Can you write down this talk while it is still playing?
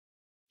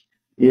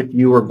If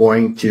you are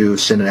going to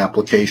send an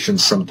application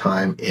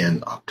sometime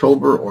in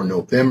October or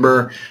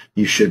November,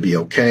 you should be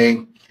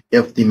okay.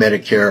 If the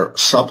Medicare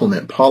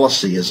supplement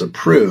policy is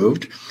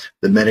approved,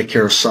 the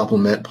Medicare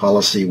supplement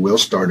policy will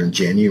start in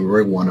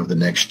January 1 of the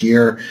next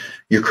year.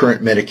 Your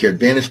current Medicare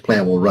Advantage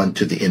plan will run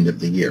to the end of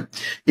the year.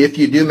 If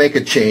you do make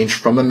a change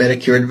from a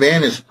Medicare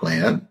Advantage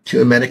plan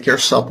to a Medicare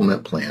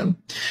supplement plan,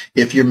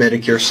 if your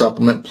Medicare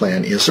supplement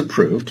plan is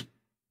approved,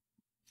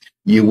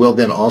 you will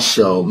then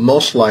also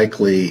most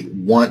likely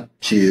want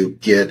to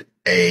get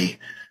a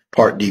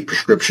Part D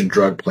prescription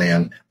drug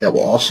plan that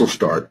will also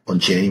start on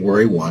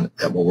January 1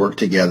 that will work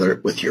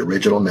together with your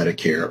original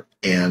Medicare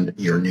and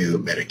your new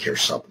Medicare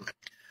supplement.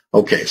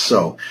 Okay,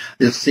 so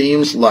it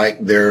seems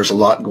like there's a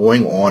lot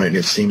going on and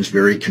it seems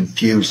very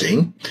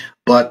confusing,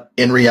 but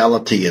in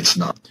reality it's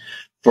not.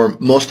 For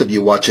most of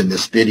you watching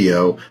this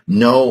video,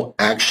 no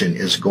action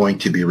is going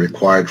to be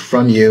required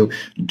from you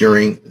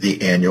during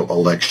the annual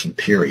election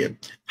period.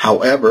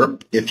 However,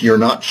 if you're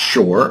not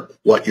sure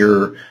what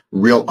your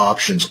real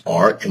options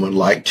are and would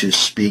like to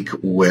speak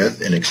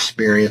with an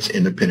experienced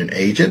independent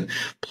agent,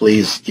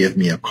 please give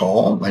me a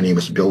call. My name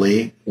is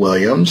Billy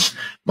Williams.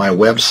 My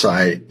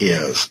website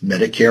is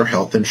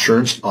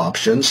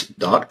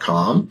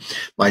MedicareHealthInsuranceOptions.com.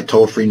 My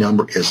toll-free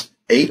number is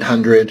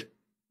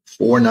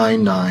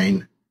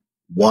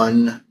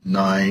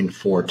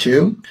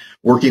 800-499-1942.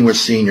 Working with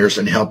seniors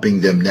and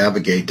helping them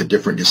navigate the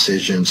different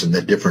decisions and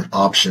the different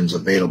options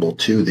available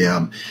to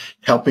them,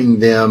 helping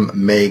them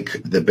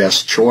make the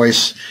best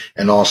choice,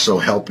 and also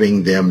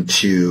helping them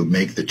to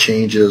make the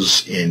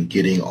changes in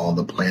getting all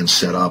the plans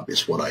set up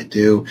is what I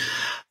do.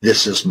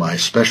 This is my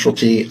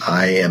specialty.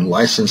 I am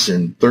licensed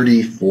in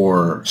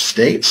 34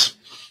 states.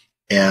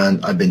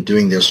 And I've been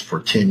doing this for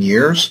 10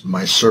 years.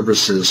 My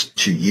services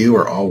to you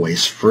are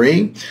always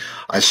free.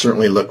 I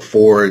certainly look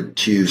forward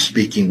to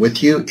speaking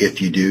with you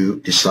if you do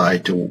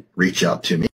decide to reach out to me.